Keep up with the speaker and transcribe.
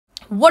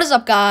What is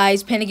up,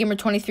 guys?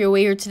 PandaGamer23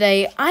 away here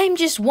today. I'm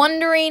just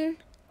wondering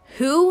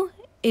who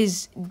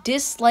is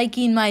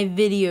disliking my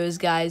videos,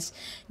 guys.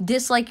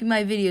 Disliking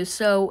my videos.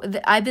 So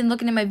I've been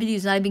looking at my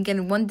videos and I've been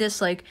getting one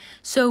dislike.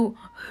 So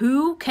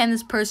who can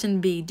this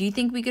person be? Do you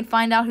think we could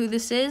find out who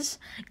this is?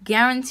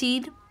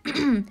 Guaranteed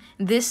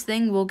this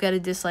thing will get a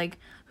dislike.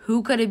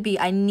 Who could it be?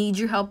 I need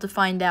your help to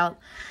find out.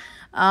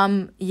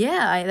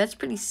 Yeah, that's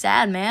pretty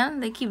sad,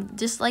 man. They keep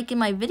disliking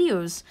my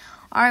videos.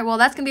 Alright, well,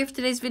 that's going to be it for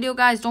today's video,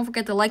 guys. Don't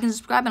forget to like and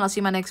subscribe, and I'll see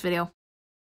you in my next video.